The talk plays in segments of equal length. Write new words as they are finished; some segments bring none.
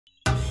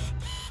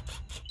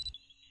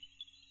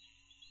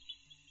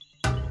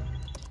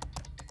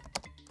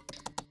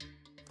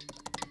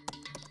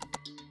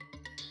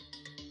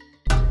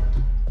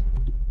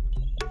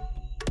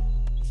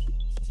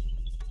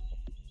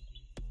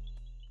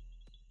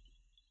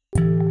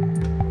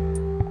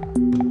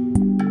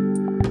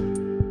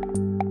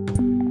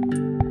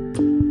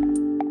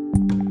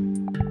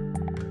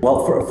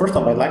Well, first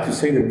off, I'd like to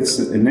say that this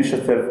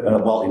initiative,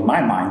 well, in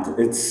my mind,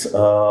 it's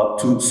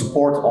to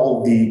support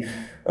all the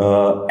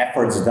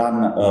efforts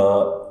done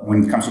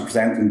when it comes to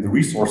presenting the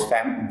resource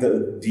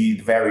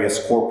the various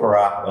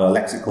corpora,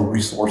 lexical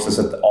resources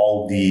at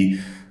all the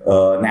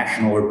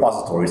national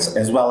repositories,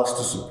 as well as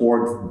to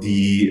support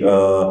the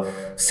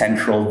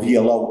central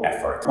VLO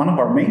effort. One of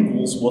our main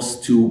goals was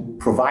to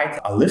provide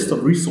a list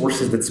of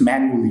resources that's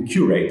manually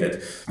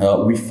curated.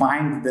 We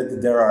find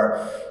that there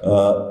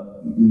are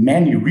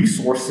many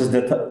resources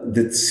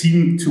that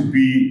seem to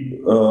be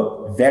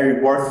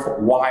very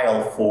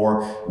worthwhile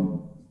for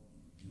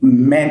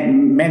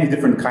many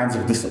different kinds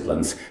of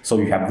disciplines. So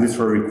you have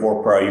literary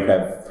corpora, you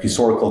have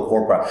historical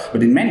corpora,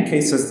 but in many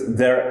cases,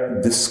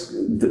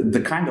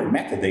 the kind of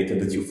metadata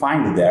that you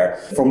find there,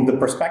 from the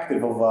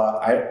perspective of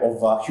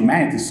a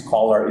humanities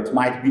scholar, it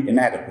might be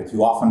inadequate.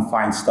 You often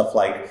find stuff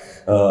like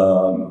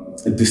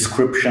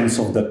descriptions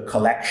of the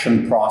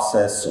collection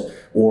process,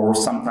 or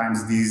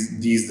sometimes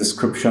these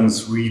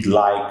descriptions read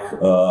like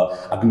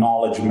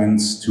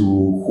acknowledgements to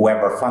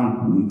whoever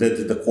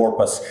funded the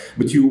corpus,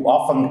 but you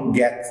often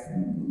get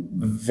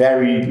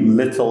very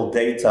little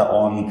data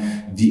on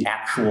the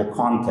actual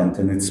content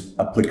and its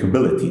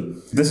applicability.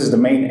 This is the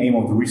main aim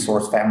of the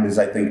resource families,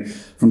 I think,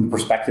 from the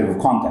perspective of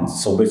content.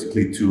 So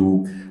basically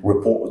to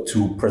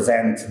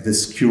present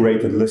this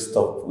curated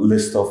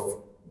list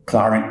of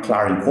CLARIN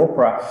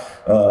corpora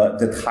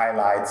that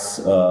highlights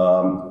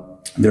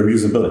their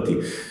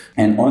usability.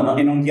 And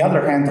on the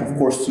other hand, of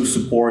course,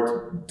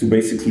 to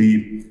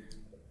basically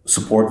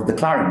support the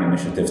CLARIN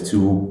initiative,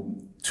 to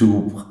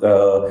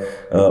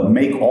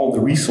make all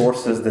the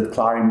resources that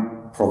CLARIN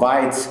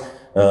provides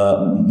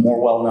more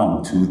well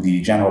known to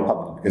the general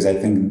public, because I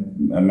think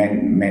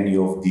many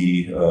of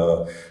the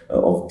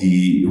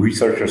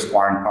researchers who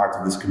aren't part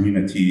of this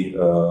community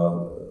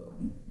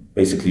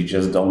basically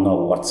just don't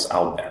know what's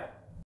out there.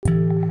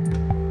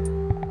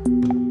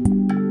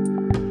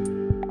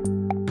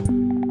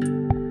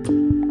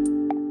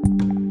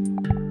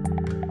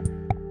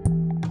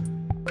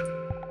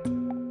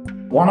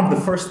 One of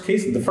the first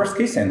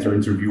case center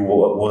interview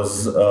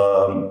was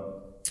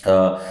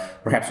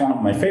perhaps one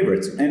of my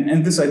favorites,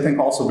 and this I think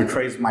also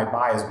betrays my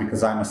bias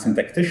because I'm a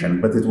syntactician,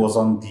 but it was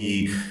on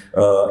the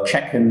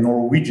Czech and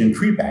Norwegian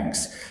tree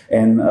banks,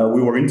 and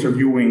we were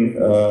interviewing,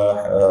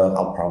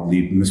 I'll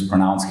probably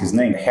mispronounce his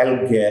name,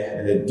 Helge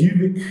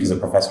Dyvik. He's a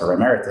professor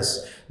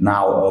emeritus,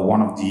 now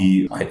one of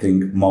the, I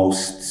think,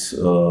 most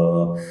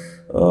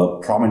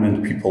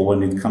prominent people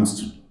when it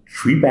comes to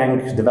tree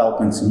bank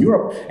developments in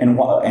Europe, and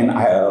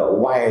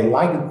why I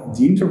liked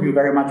the interview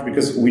very much,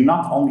 because we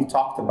not only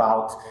talked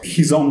about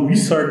his own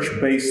research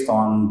based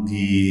on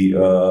the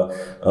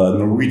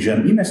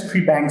Norwegian Ines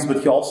tree banks, but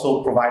he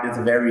also provided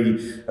a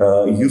very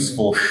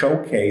useful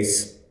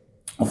showcase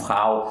of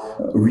how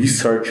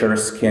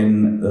researchers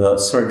can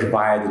search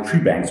via the tree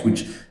banks,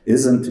 which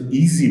isn't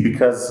easy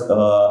because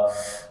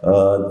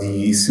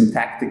the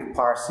syntactic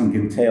parsing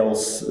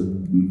entails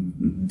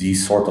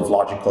these sort of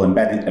logical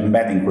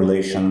embedding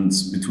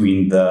relations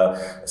between the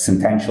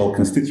sentential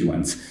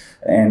constituents.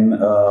 And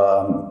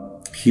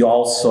he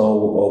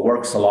also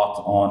works a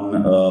lot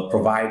on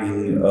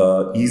providing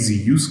easy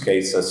use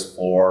cases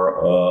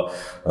for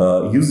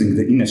using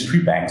the Ines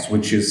tree banks,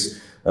 which is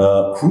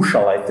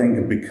crucial, I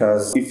think,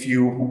 because if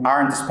you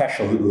aren't a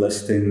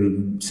specialist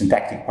in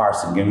syntactic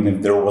parsing, and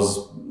if there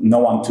was no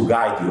one to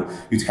guide you,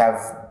 you'd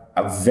have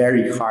a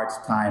very hard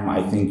time,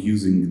 I think,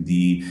 using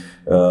the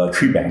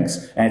tree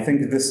banks. And I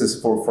think this is,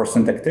 for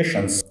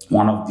syntacticians,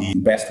 one of the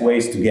best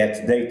ways to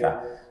get data.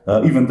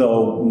 Even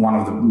though one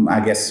of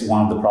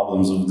the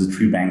problems of the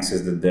tree banks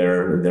is that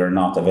they're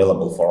not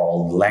available for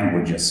all the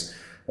languages.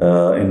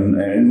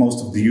 And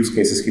most of the use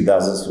cases he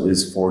does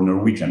is for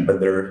Norwegian, but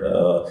they're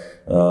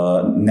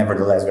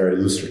nevertheless very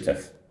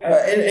illustrative.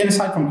 And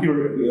aside from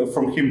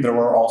him, there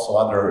were also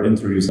other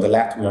interviews. The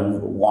Latvian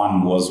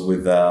one was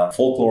with a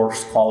folklore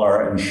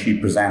scholar, and she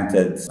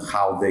presented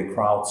how they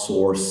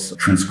crowdsource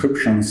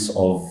transcriptions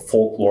of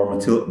folklore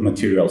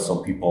material.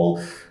 So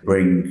people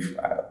bring,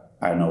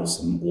 I don't know,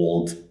 some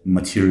old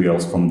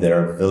materials from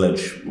their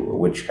village,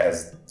 which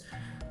is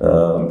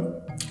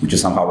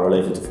somehow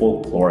related to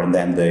folklore, and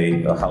then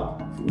they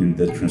help in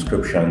the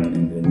transcription,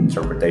 in the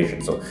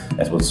interpretation. So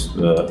that was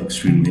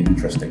extremely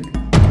interesting.